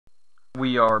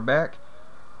We are back.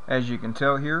 As you can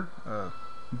tell here,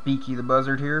 Beaky the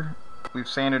buzzard here, we've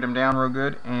sanded him down real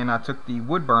good, and I took the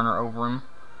wood burner over him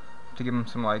to give him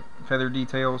some like feather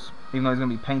details. Even though he's going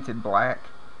to be painted black,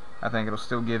 I think it'll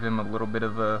still give him a little bit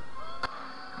of a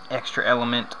extra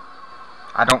element.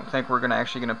 I don't think we're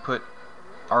actually going to put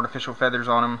artificial feathers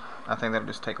on him. I think that'll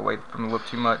just take away from the look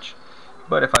too much.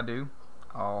 But if I do,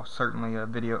 I'll certainly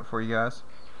video it for you guys.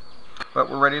 But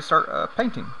we're ready to start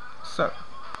painting. So,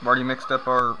 I've already mixed up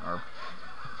our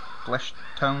flesh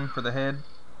tone for the head,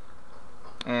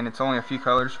 and it's only a few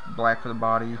colors: black for the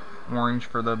body, orange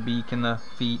for the beak and the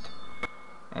feet,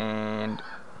 and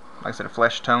like I said, a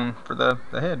flesh tone for the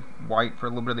head, white for a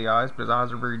little bit of the eyes, but his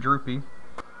eyes are very droopy.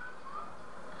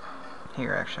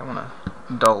 Here, actually, I want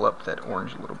to dull up that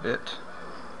orange a little bit.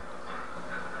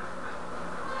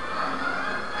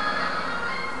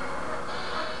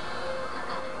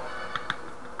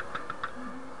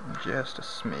 Just a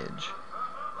smidge.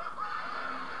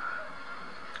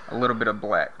 A little bit of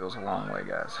black goes a long way,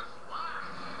 guys.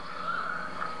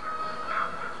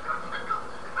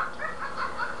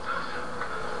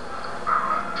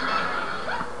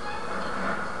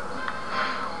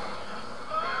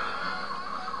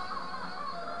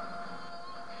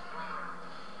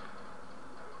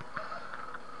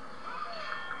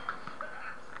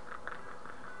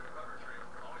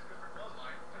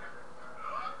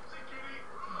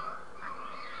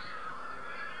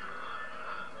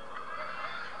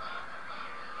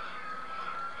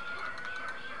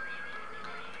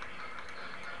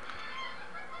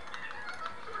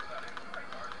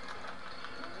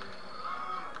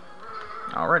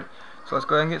 Alright, so let's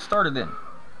go ahead and get started then.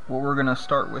 What we're going to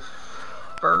start with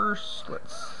first,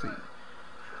 let's see.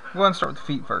 We're going to start with the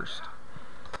feet first.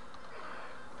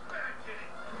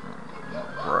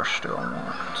 Brush still on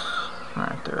want.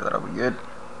 Right there, that'll be good.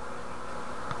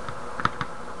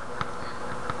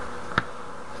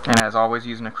 And as always,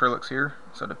 using acrylics here,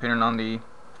 so depending on the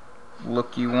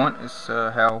look you want is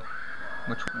how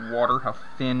much water, how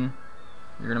thin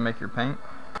you're going to make your paint.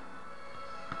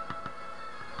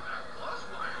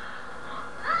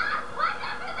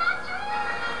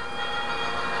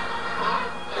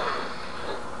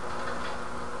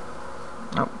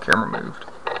 Oh, camera moved.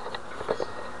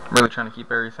 I'm really trying to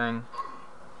keep everything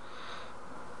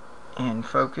in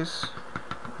focus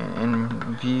and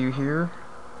in view here.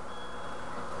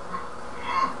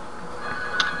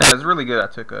 And it was really good. I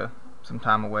took some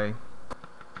time away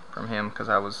from him because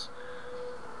I was,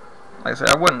 like I said,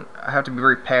 I have to be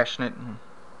very passionate and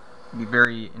be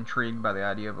very intrigued by the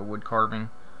idea of a wood carving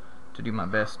to do my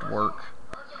best work.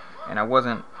 And I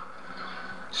wasn't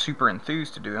super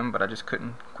enthused to do him, but I just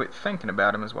couldn't quit thinking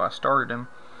about him, is why I started him.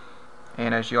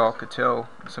 And as y'all could tell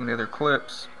in some of the other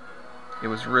clips, it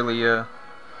was really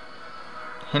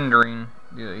hindering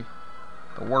the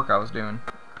work I was doing.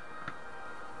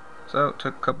 So it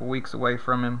took a couple weeks away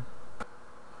from him,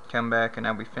 come back, and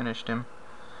now we finished him,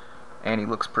 and he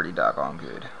looks pretty doggone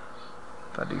good,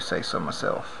 if I do say so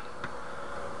myself.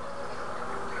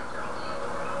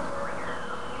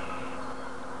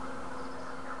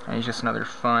 And he's just another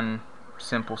fun,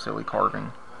 simple, silly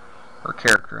carving, or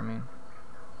character, I mean.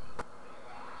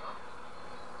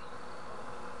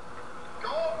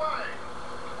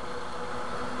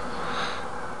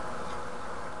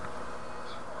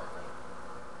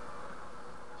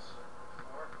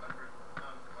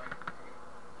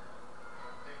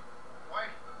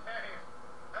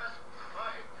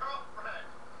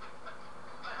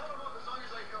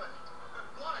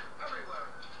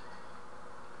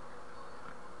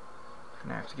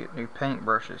 Gonna have to get new paint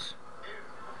brushes.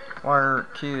 Why are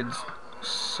kids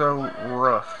so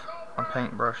rough on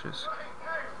paint brushes?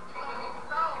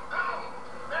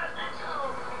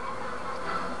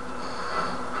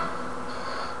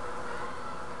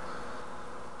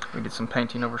 We did some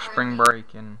painting over spring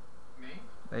break, and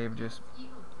they've just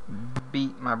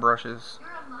beat my brushes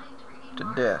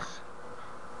to death.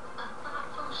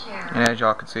 And as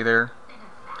y'all can see there,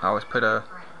 I always put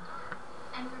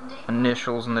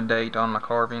initials and the date on my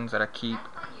carvings that I keep.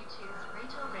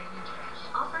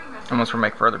 Almost for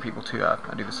make for other people too. I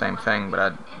do the same thing, but I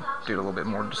do it a little bit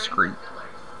more discreet.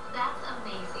 That's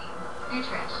amazing.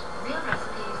 Nutrish. Real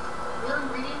recipes, real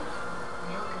ingredients,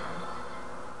 real good.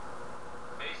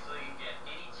 Basically, you get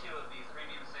 82 of these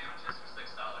premium sandwiches for $6.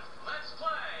 Let's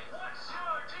play! What's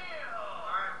your deal?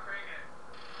 Alright, I'm cranking it.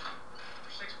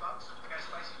 For $6, you got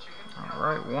spicy chicken?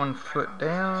 Alright, 1 foot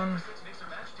down.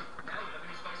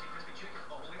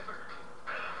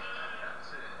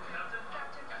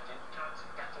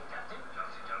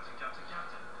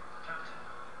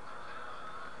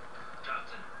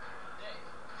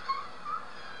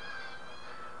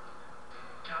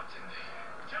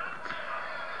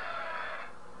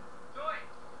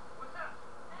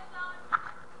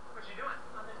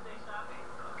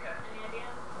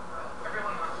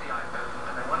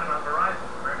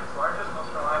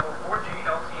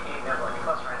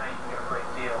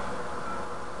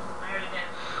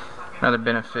 Another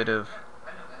benefit of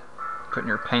putting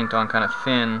your paint on kind of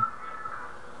thin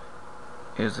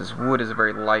is this wood is a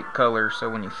very light color, so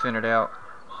when you thin it out,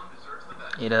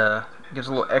 it gives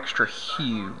a little extra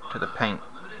hue to the paint.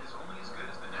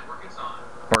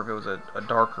 Or if it was a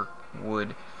darker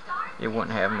wood, it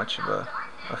wouldn't have much of a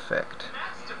effect.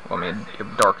 Well, I mean, it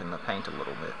would darken the paint a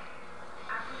little bit.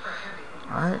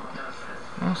 Alright,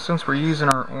 well, since we're using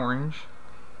our orange,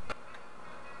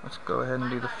 let's go ahead and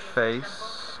do the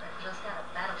face. Just got a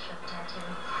battleship tattoo.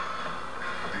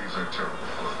 These are terrible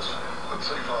quotes. But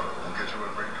Safe Auto will get you a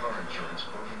great car insurance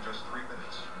quote in just 3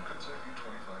 minutes. It could save you 25%.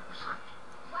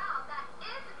 Wow, that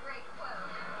is a great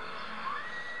quote.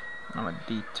 I'm going to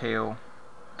detail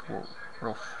the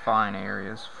real fine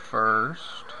areas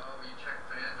first. Oh, you checked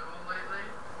FanDuel lately?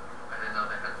 I didn't know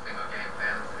they had single game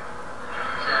fantasy.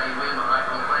 Shady win my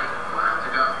home late. We'll have to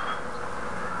go.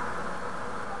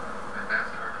 And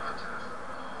NASCAR contest.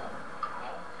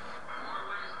 More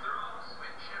ways through.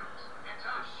 Swing shoots. It's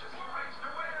us. Just ways to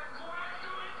win.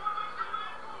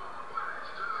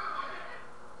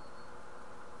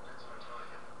 That's our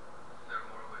target. There are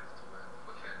more ways to win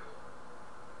with FanDuel.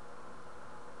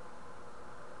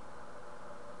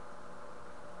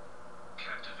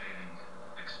 Captivating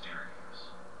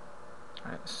exteriors.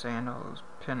 Alright, sand all those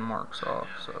pin marks off,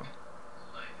 so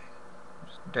Lighting.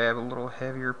 just dab a little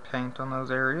heavier paint on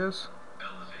those areas.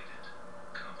 Elevated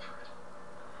comfort.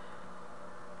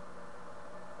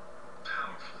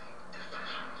 Powerfully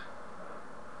efficient.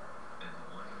 And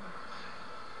one more thing.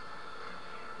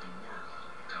 The world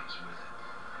comes with it.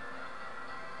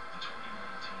 The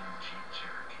 2019 Jeep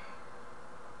Cherokee.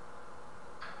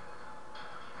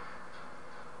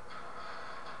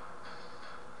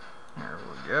 There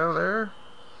we go there.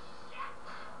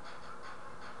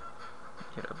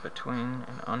 Get up between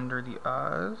and under the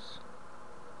eyes.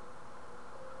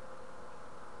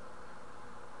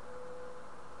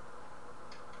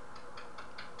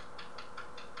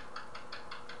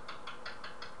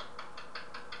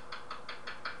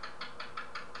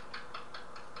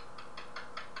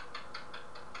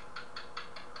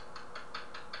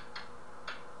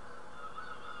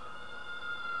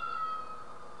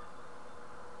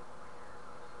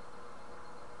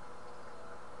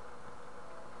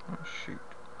 Oh, shoot.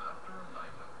 After a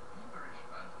night of feverish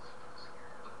fantasies,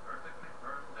 the perfectly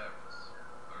burned heiress,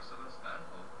 Ursula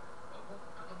Stanhope, awoke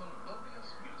to the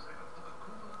melodious music of the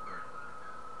Bakuna birdlife,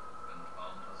 and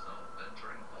found herself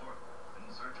venturing forth in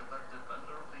search of that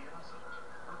defender of the innocent,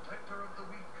 protector of the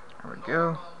weak, There we and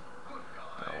go. all-around good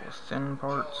guy, All the thin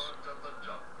parts. George of the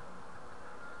Jungle.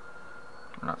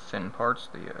 Not thin parts,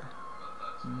 the But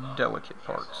that's not delicate what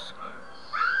she parts. saw first.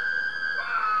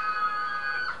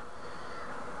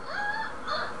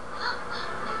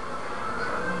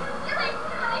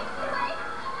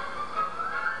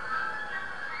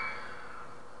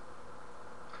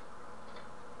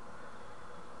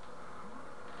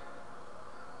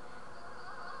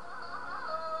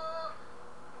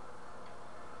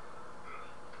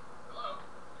 Hello?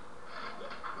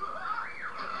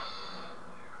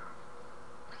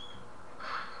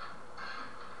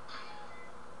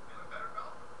 Feeling better,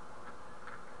 Bella?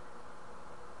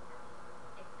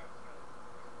 It's this dream.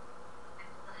 I'm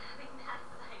still having that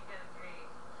psycho dream.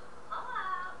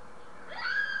 Hello?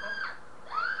 Don't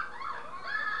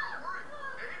worry.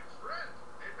 It's Brent.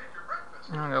 It made your breakfast.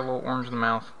 I got a little orange in the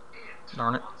mouth.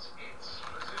 Darn it. Wants its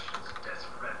positions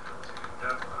desperate to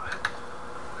don't mind.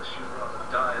 Unless you'd rather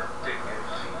die of dengue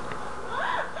fever.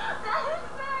 That is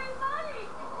very funny.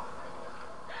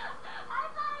 I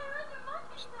thought it was a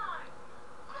monkey song.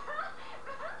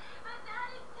 But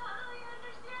that is totally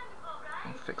understandable, right?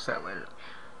 I'll fix that later.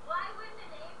 Why wouldn't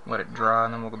an ape Let it dry,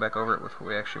 and then we'll go back over it with what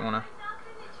we actually want to herself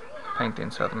in the treehouse? paint the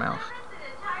inside of the mouth.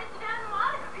 Tarzan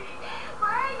wannabe.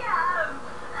 Where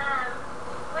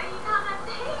what do you call that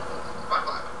thing?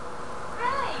 Bye-bye.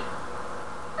 Right.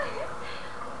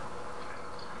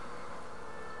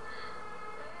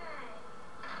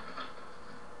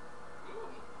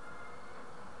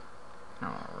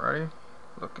 Alrighty.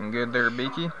 Looking good there,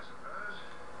 Beaky. Yes.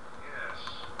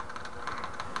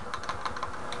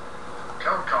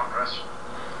 Count compress.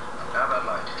 Have that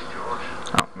light, George.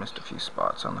 Oh, missed a few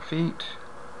spots on the feet.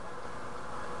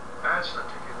 That's the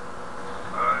ticket.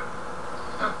 All right.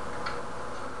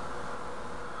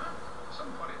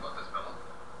 Something funny about this Bella.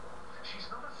 She's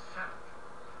not a savage.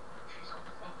 She's a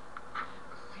woman.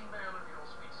 A female of your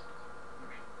species. You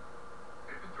mean,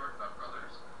 Pip and George not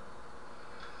brothers?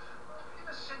 In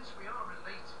a sense, we are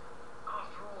related.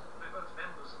 After all, we're both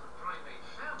members of the primate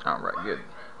family. Alright, good.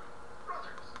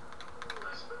 Brothers.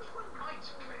 I suppose one might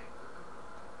claim.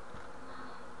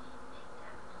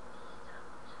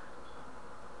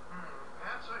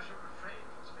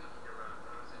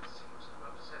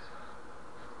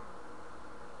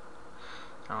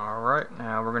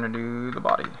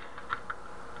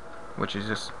 which is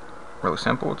just really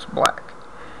simple. It's black.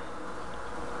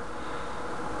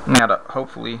 Now to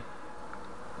hopefully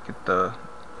get the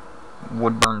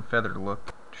woodburn feather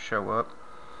look to show up,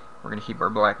 we're going to keep our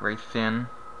black very thin.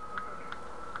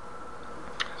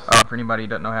 For anybody who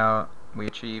doesn't know how we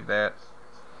achieve that,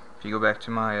 if you go back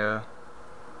to my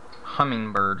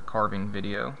hummingbird carving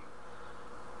video,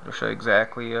 it'll show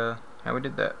exactly how we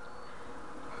did that.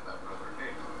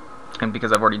 And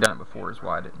because I've already done it before is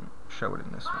why I didn't show it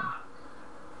in this one.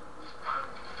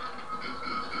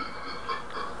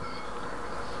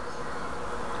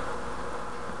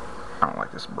 I don't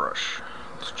like this brush.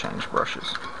 Let's change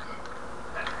brushes.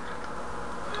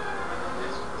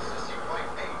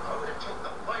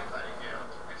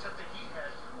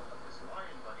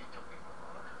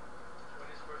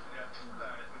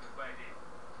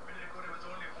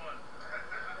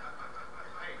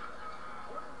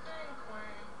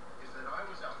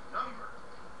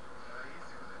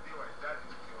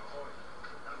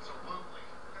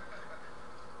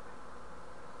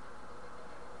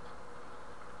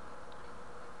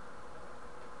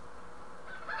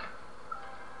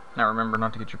 Now remember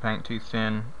not to get your paint too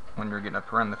thin when you're getting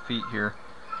up around the feet here,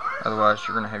 otherwise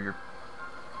you're going to have your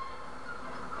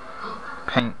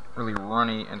paint really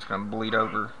runny and it's going to bleed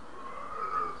over.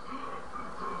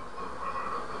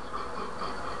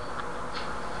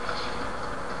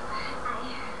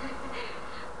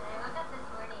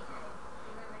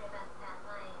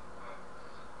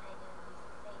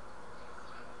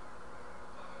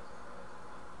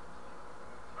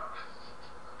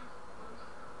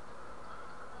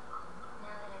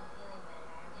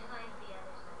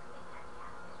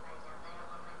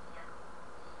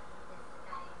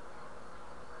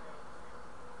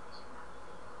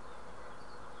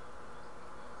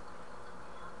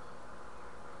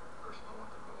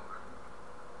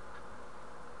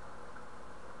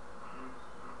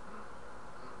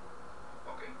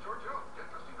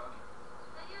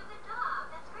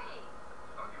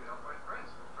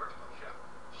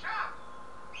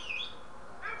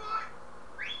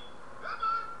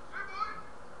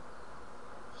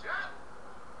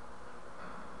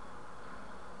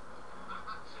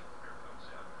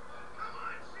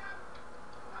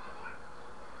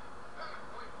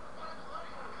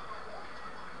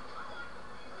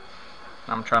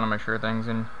 I'm trying to make sure everything's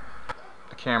in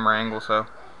the camera angle, so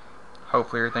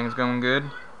hopefully everything's going good.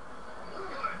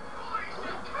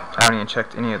 I haven't even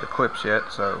checked any of the clips yet,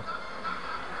 so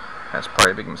that's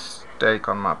probably a big mistake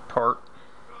on my part.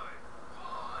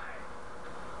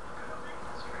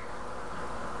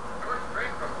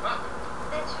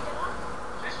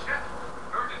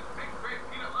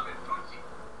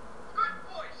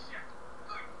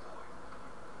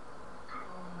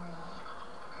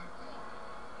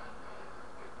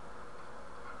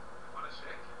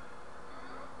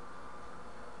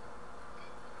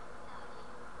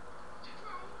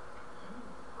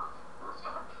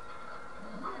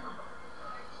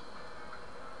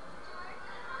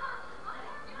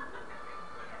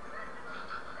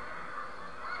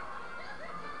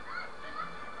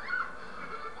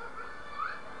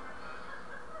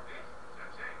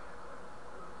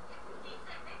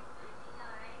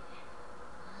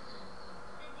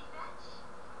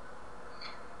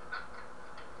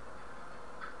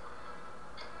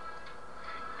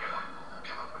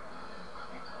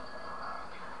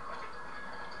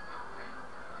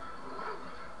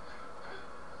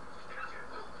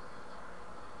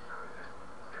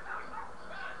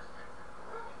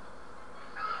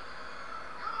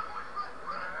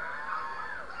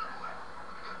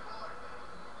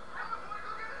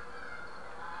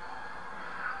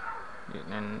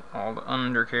 Getting in all the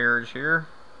undercarriage here.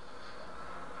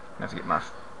 I have to get my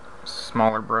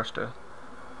smaller brush to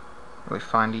really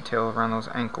fine detail around those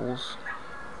ankles.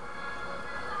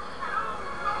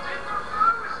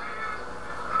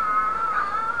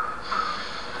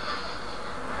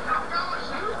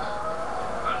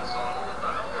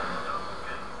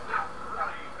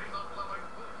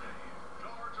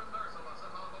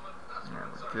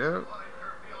 There we go.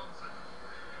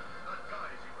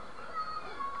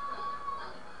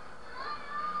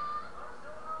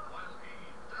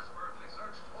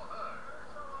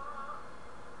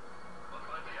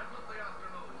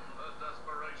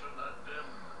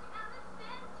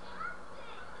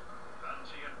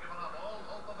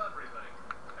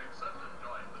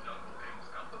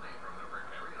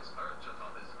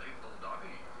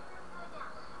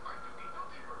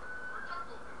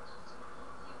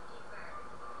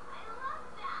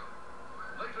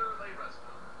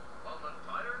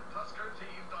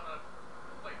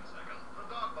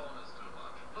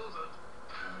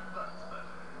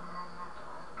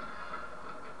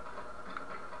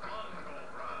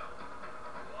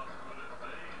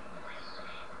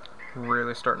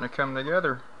 really starting to come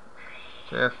together.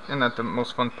 So yeah, isn't that the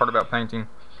most fun part about painting?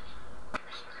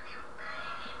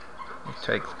 You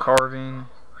take the carving,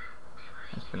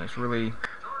 it's really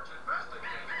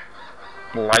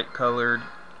light colored.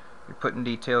 You're putting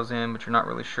details in, but you're not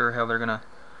really sure how they're gonna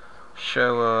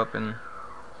show up, and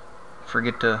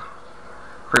forget to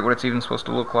create what it's even supposed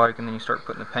to look like, and then you start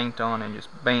putting the paint on, and just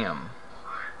bam,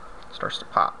 it starts to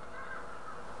pop.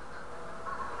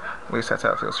 At least that's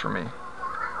how it feels for me.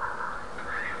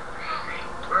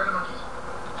 Where are the monkeys?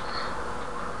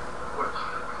 What?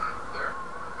 There?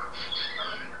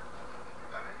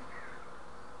 That many?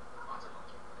 Lots of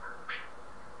monkeys.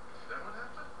 Then what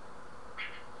happened?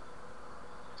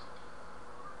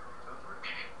 Don't worry.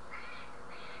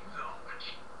 No. The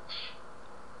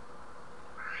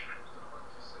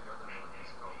monkeys say other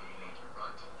monkeys call little monkey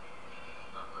butt.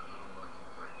 Not let little monkey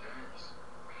play games.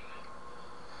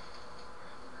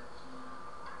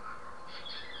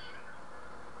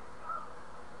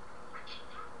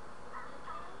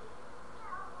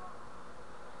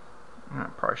 I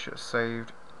probably should have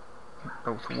saved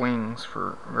both wings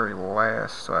for very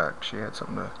last, so I actually had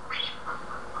something to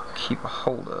keep a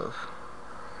hold of.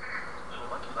 Little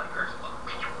monkey like hers.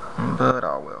 But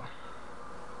I will.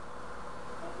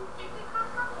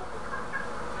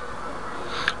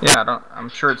 Yeah, I'm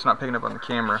sure it's not picking up on the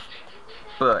camera,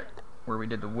 but where we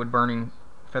did the wood burning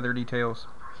feather details,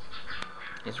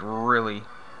 it's really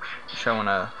showing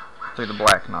through the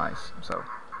black nice. So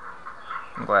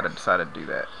I'm glad I decided to do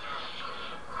that.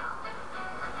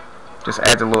 Just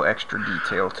adds a little extra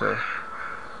detail to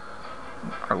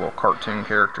our little cartoon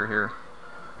character here.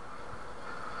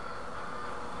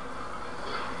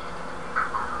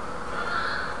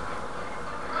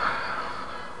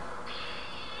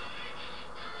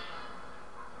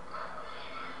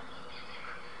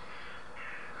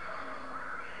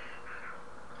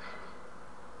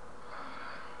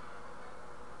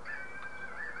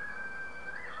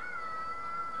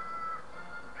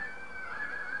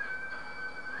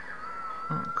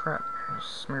 Oh crap, I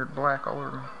smeared black all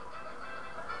over me.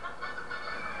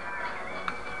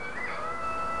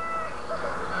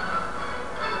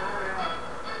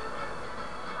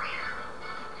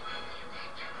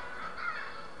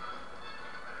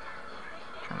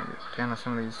 Trying to get down to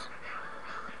some of these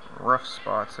rough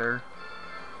spots there.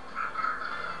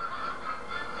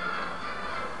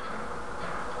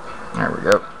 There we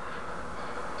go.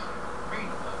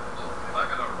 I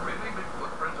got a really big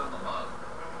footprint on the mug.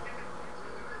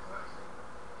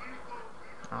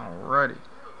 Alrighty. This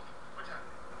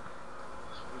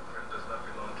footprint does not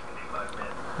belong to 25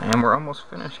 men. And we're almost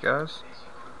finished, guys.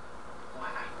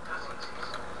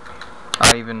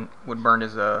 I even would burn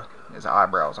his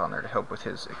eyebrows on there to help with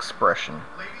his expression.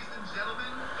 Ladies and gentlemen,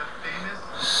 the famous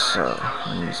So,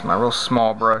 I'm gonna use my real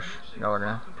small brush. Y'all are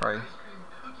gonna probably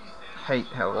hate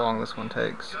how long this one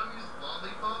takes,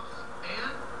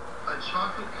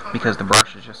 because the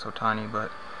brush is just so tiny, but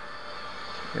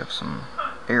you have some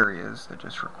areas that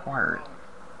just require it.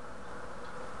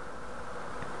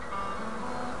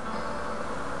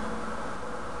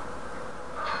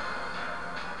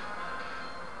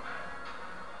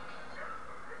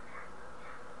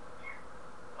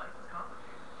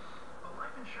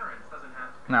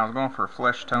 Now I was going for a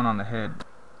flesh tone on the head,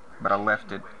 but I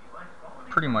left it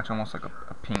pretty much almost like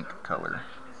a pink color.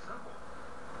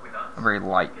 A very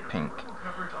light pink.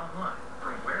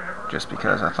 Just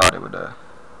because I thought it would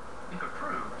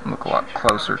look a lot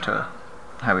closer to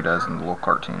how he does in the little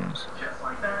cartoons.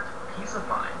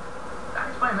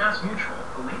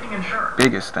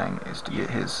 Biggest thing is to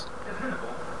get his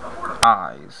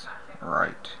eyes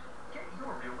right,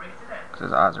 because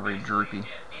his eyes are very droopy.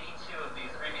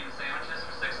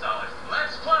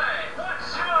 Let's play!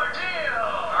 What's your deal?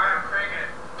 Alright, I'm cranking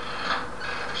it.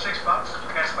 For $6,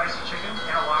 I got spicy chicken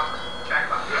and a Whopper.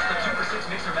 Jackpot. It's the 2 for $6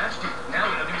 mixer match deal.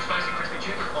 Now with a new spicy crispy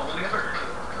chicken, only a burger.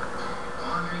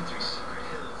 Wandering through secret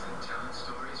hills and telling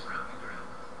stories round the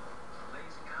ground.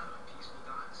 Blazing out on peaceful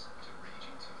docks to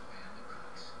raging to abandoned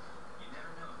rocks. You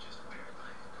never know just where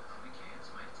life and comic hands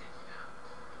might take you now.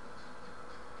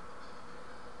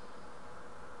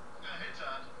 Hey,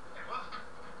 Todd. Hey, what?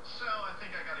 So, I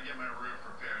think I gotta get my roof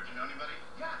repaired. You know anybody?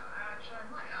 Yeah, actually, I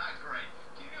might. Ah, great.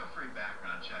 Can you do a free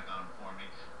background check on it for me?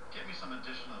 Get me some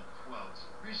additional quotes.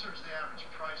 Research the average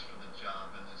price for the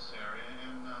job in this area,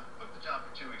 and book the job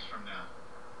for 2 weeks from now.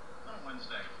 On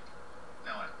Wednesday.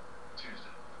 No,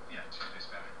 Tuesday. Yeah, Tuesday's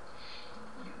better.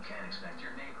 You can't expect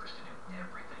your neighbors to do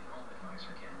everything home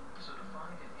advisor can. So to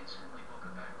find and instantly book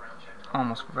a background check.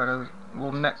 Almost forgot a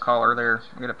little neck collar there.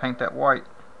 I'm gonna paint that white.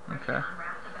 Okay.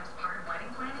 Unwrap the best part of wedding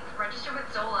planning? Register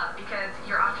with Zola because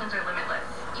your options are limitless.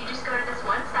 You just go to this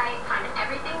one site. website, find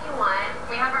everything you want.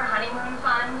 We have our honeymoon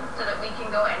fund so that we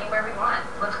can go anywhere we want.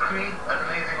 Let's create an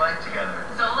amazing life together.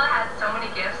 Zola has so many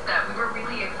gifts that we were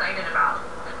really excited about.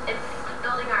 It's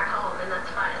building our home, and that's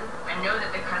fun. I know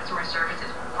that the customer service is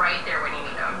right there when you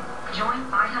need them. Join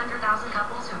 500,000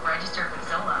 couples who registered with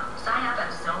Zola. Sign up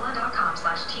at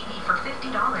zola.com/TV for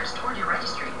 $50 toward your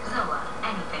registry. Zola,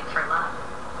 anything for love.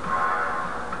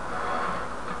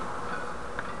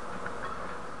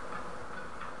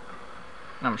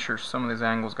 I'm sure some of these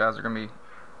angles, guys, are going to be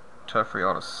tough for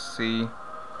y'all to see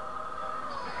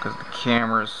because the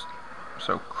camera's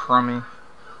so crummy.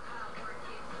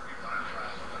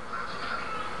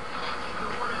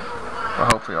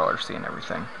 But hopefully y'all are seeing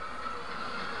everything.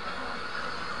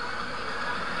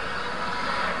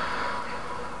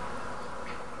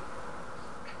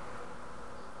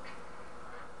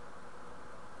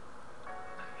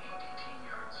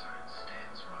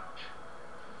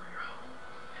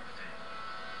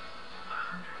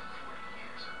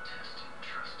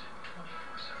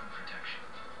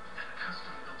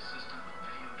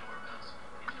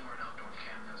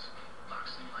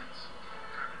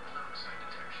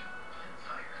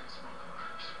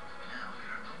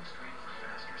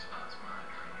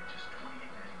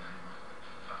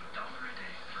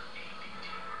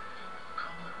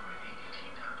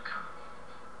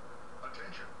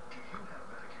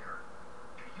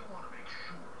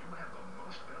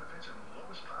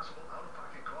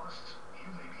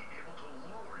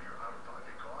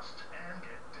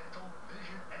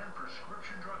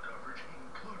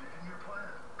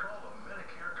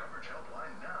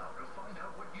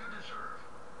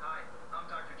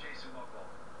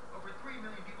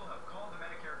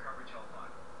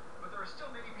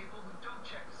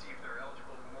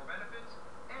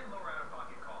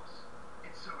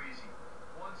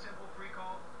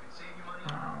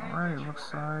 Alright,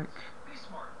 looks like Be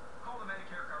smart. Call the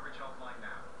Medicare coverage helpline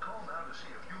now. Call now to see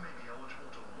if you may be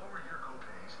eligible to lower your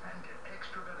copays and get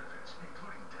extra benefits,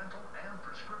 including dental and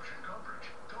prescription coverage.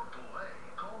 Don't delay.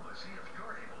 Call to see if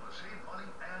you're able to save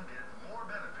money and get more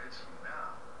benefits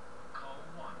now. Call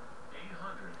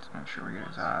 1-800. let's make sure we get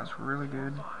his eyes really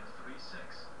good.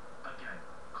 4536. Again,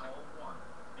 call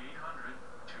 1-800-210-4536.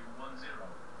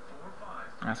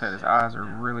 I said his eyes are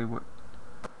really what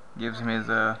gives him his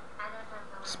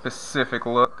specific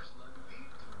look.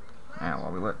 And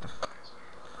while we let the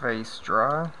face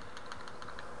dry,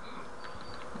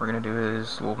 we're gonna do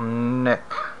his little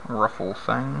neck ruffle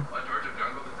thing. Let Georgia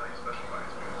Jungle to tell you special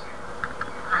rights music.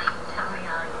 Tell me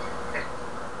all you secrets.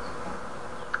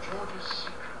 Georgia's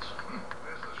secrets.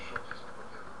 There's the shortest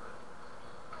book ever written.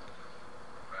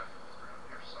 Raffles around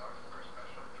here, sorry for a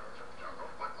special Georgia Jungle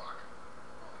footlock.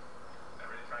 Now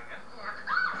ready to try again?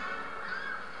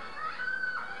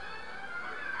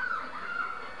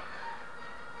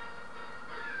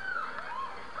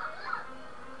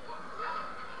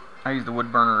 I used the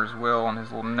wood burner as well on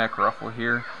his little neck ruffle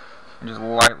here and just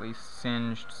lightly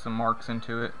singed some marks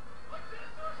into it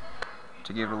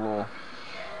to give it a little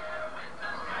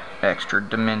extra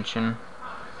dimension.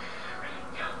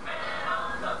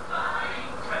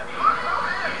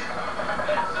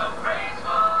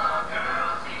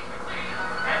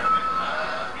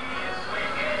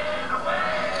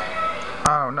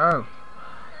 Oh no.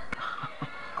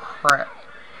 Crap.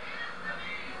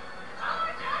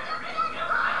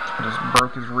 I just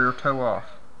broke his rear toe off.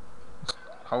 It's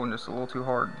holding just a little too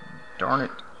hard. Darn it.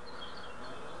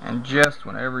 And just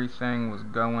when everything was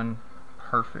going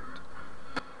perfect.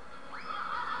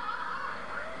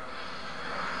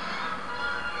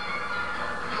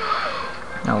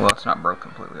 Oh well, it's not broke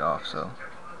completely off, so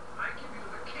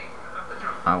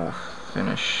I will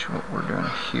finish what we're doing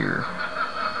here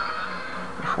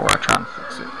before I try and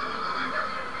fix it.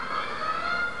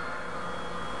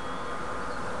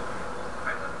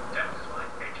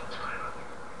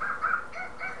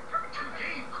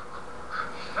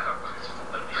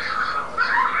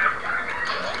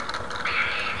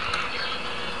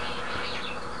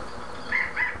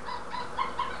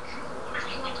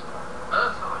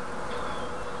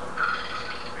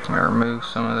 I'm gonna remove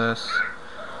some of this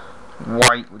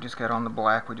white we just got on the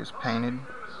black we just painted.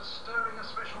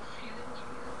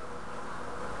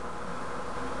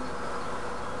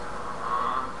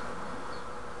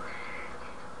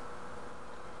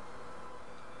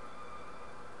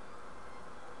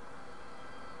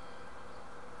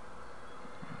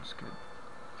 Let's get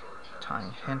a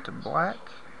tiny hint of black.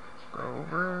 Go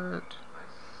over it.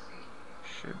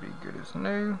 Should be good as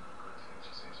new.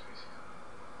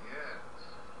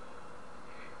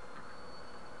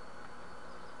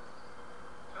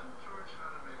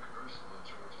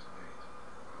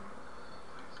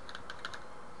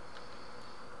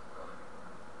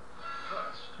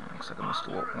 Almost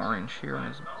a little orange here on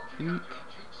his beak.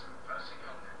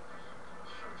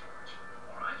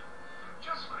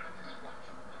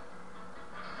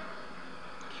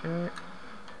 Okay.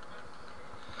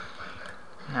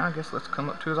 Now I guess let's come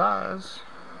up to his eyes.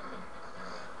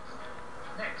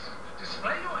 Next,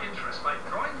 display your interest by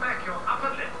drawing back your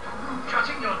upper lip,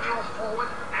 jutting your jaw forward,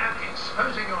 and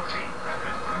exposing your teeth.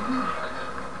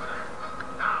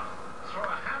 Now, throw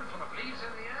a handful of leaves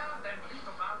in the air, then leap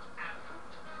about and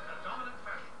hoot in a dominant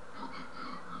fashion.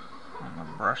 And the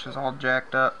brush is all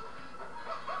jacked up.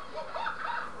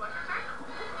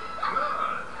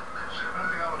 Good. She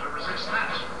won't be able to resist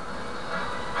that.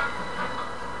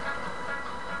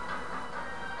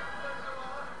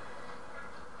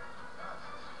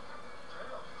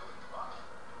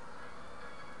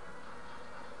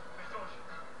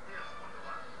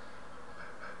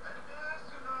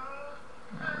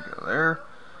 There we go there.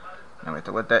 Now we have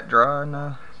to let that dry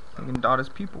and we can dot his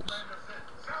pupils.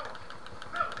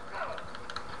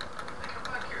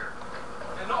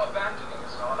 They're not abandoning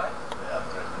us, are they?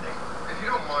 If you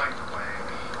don't mind, Dwayne,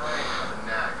 I have a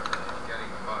knack of getting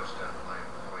the most out of my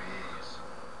employees.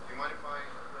 Do you mind if I...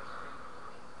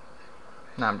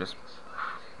 Now I'm just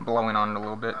blowing on it a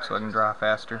little bit so I can dry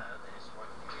faster.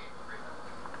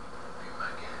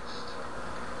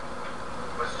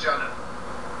 What's John?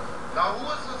 Now who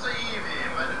was so evil?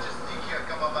 Man, just think here,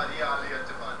 come over here, earlier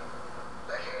to man.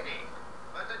 The heady.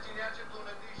 But the teenage don't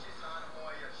dish is on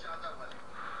moya, shut up.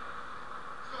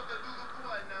 So the do the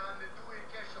poor now and the do it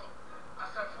kesho.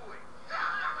 Asafui.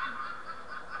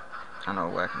 I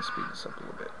know I can speed this up a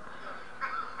little bit.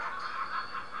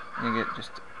 You get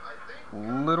just a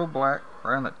little black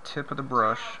right on the tip of the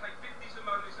brush.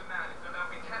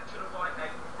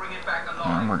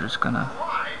 And we're just gonna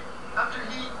Why? After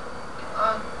he,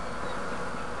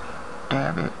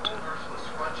 dab it.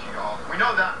 we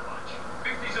know that much.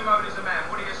 50 Zamoli's a man,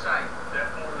 what do you say?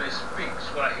 That only speaks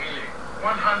Swahili.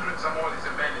 100 Zamoli's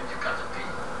a man and you got a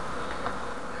team.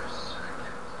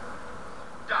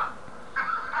 Done.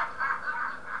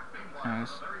 And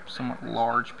it's somewhat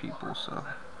large people, so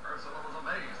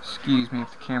excuse me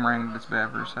if the camera angle gets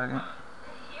bad for a second.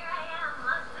 Here I am,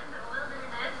 lost in the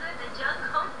wilderness with the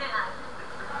jungle man.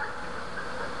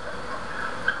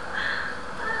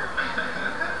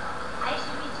 I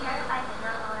should be terrified that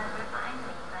no one will ever find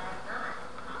me, but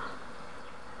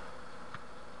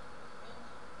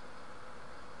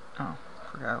I'm not. Oh,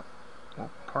 forgot a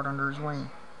little part under his wing.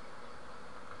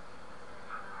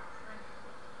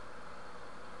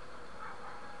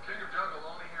 King of Jungle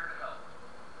only here to help.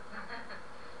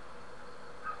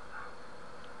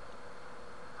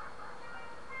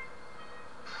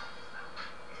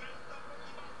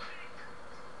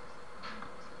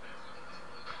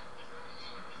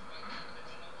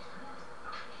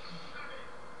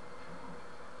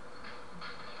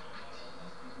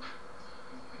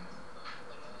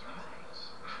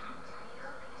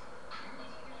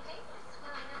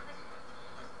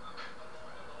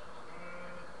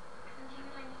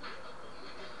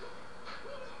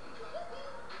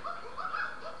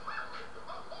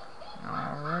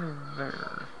 Alrighty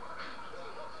there.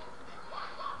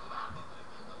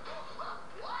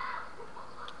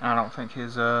 I don't think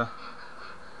his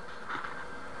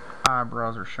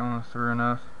eyebrows are showing through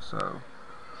enough, so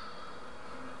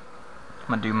I'm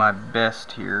gonna do my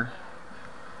best here.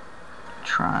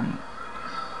 Try and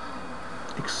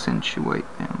accentuate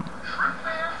them. Shrimp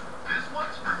fans, this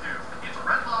one's for you. It's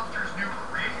Red Lobster's new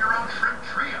Create Your Own Shrimp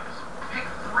Trios. Pick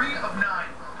 3 of 9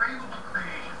 craveable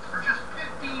creations for just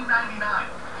 $15.99.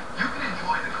 You can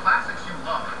enjoy the classics you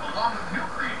love along with new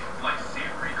creations like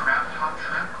savory crab top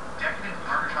shrimp, decadent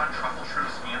Parmesan truffle shrimp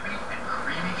scampi, and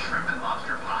creamy shrimp and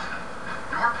lobster pasta.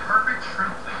 Your perfect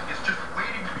shrimp plate is just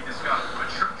waiting to be discovered, but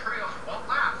shrimp trios won't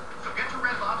last. So get to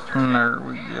Red Lobster. And there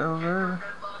we go there.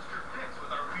 Red Lobster picks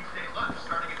with our weekday lunch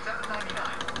starting at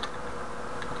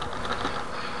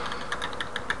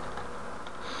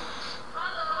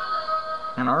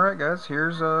 $7.99. And alright guys,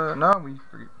 here's no,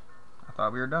 I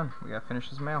thought we were done. We gotta finish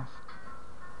his mouth.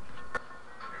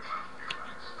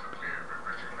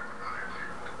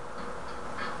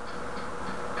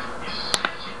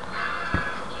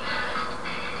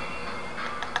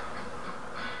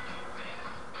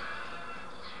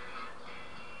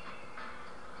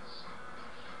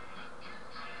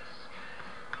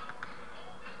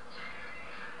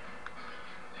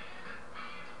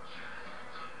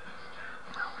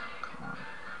 Come on.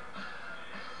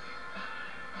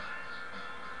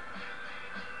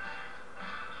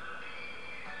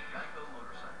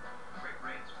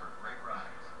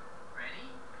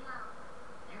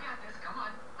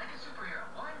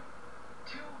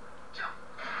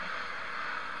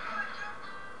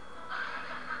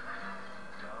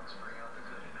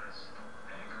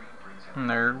 And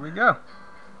there we go.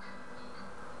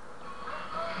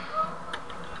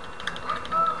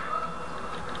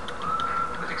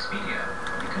 With Expedia,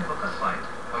 you can book a flight,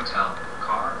 hotel,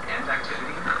 car, and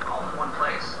activity all in one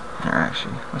place. Here,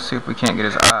 actually, let's see if we can't get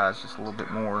his eyes just a little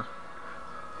bit more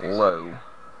low.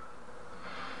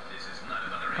 This is not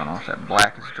another I don't know if that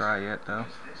black is dry yet, though.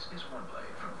 This is One Blade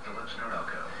from Philips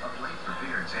Norelco. A blade for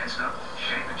beards and stubble.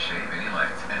 Shape and shave any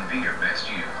length and be your best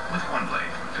you with One Blade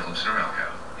from Philips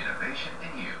Norelco. Innovation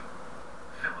in you.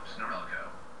 Philips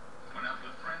Norelco. When out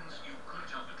with friends, you could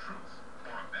tell the truth,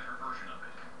 or a better version of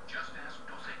it. Just ask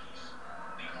Dos Equis,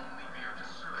 the only beer to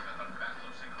serve at the Battle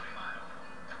of Cinco de Mayo.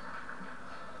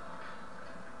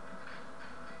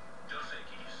 Dos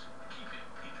Equis, keep it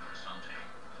interessante.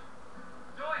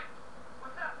 Joy!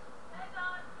 What's up? Hey,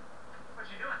 Don. What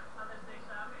you doing? Mother's Day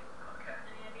shopping. Okay.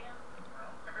 Any idea?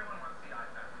 Well, everyone wants the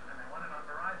iPad, and they want it on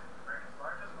Verizon. America's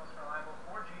largest, most reliable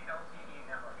 4G LTE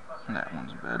network. Plus That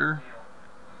one's better.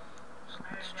 So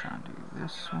let's try and do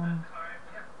this one.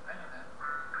 Yeah, I know that.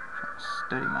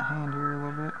 Steady my hand here a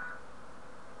little bit.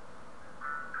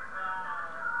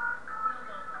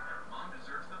 Mom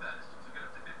deserves the best, so get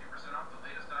up to 50% off the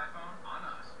latest iPhone on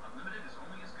us. Unlimited is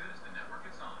only as good as the network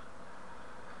it's on.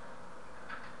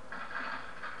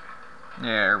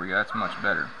 Yeah, there we go. That's much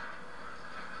better.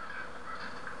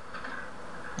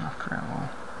 After that little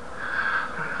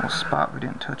spot we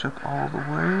didn't touch up all the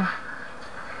way.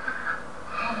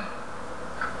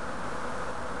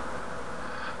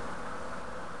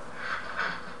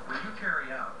 When you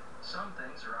carry out, some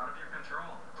things are out of your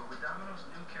control. But with Domino's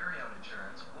new carry-out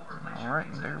insurance, we'll replace your Alright,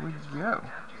 pizza there we tickets go.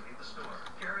 after you leave the store.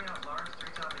 Carry out large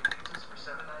 3-topping pizzas for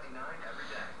 $7.99 every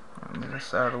day. Move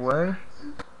this out of the way.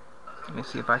 Let me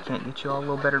see if I can't get you all a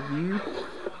little better view.